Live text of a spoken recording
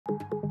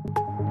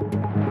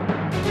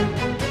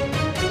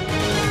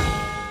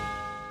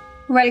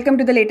Welcome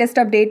to the latest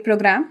update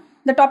program.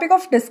 The topic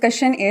of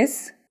discussion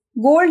is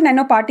gold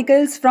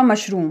nanoparticles from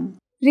mushroom.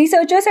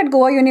 Researchers at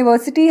Goa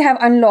University have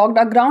unlocked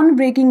a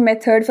groundbreaking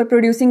method for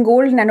producing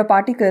gold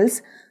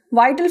nanoparticles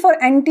vital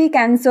for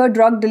anti-cancer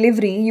drug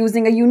delivery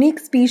using a unique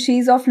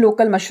species of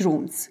local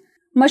mushrooms.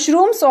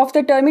 Mushrooms of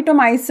the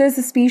Termitomyces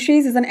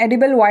species is an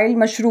edible wild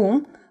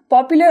mushroom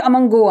popular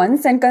among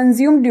Goans and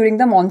consumed during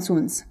the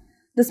monsoons.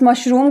 This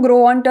mushroom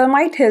grows on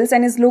termite hills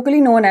and is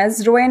locally known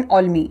as Rowan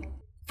olmi.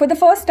 For the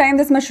first time,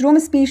 this mushroom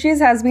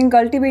species has been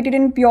cultivated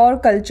in pure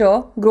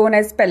culture, grown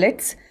as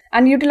pellets,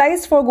 and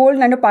utilized for gold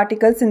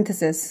nanoparticle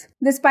synthesis.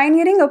 This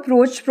pioneering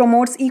approach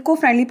promotes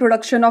eco-friendly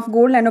production of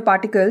gold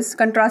nanoparticles,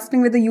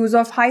 contrasting with the use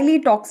of highly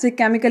toxic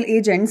chemical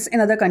agents in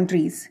other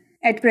countries.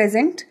 At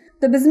present,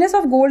 the business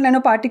of gold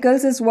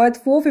nanoparticles is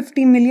worth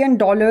 $450 million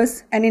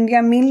and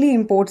India mainly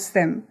imports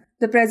them.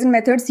 The present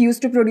methods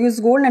used to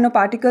produce gold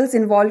nanoparticles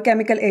involve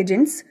chemical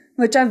agents,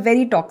 which are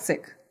very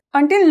toxic.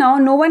 Until now,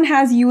 no one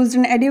has used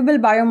an edible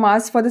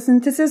biomass for the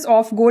synthesis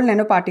of gold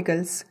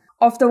nanoparticles.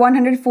 Of the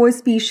 104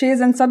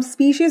 species and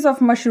subspecies of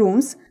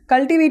mushrooms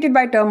cultivated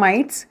by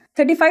termites,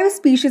 35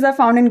 species are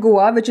found in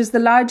Goa, which is the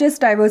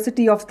largest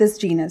diversity of this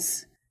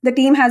genus. The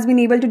team has been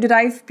able to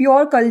derive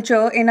pure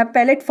culture in a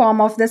pellet form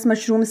of this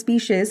mushroom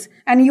species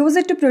and use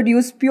it to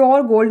produce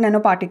pure gold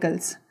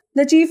nanoparticles.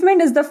 The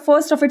achievement is the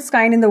first of its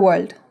kind in the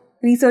world.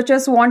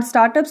 Researchers want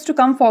startups to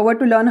come forward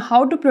to learn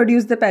how to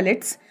produce the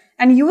pellets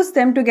and use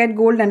them to get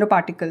gold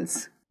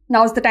nanoparticles.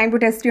 Now's the time to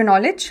test your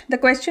knowledge. The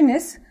question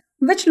is,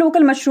 which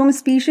local mushroom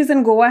species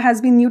in Goa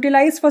has been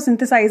utilized for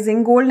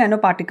synthesizing gold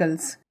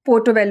nanoparticles?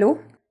 Portobello,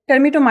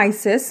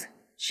 Termitomyces,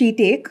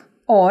 sheetache,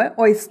 or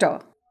oyster?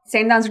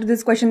 Send the answer to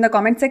this question in the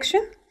comment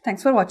section.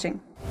 Thanks for watching.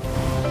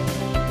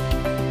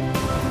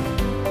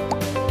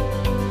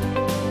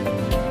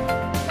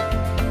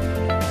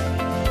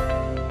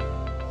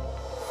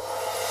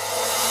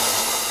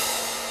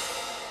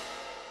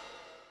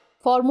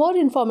 For more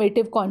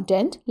informative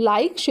content,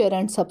 like, share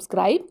and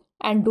subscribe,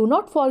 and do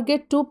not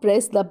forget to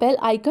press the bell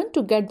icon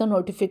to get the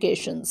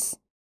notifications.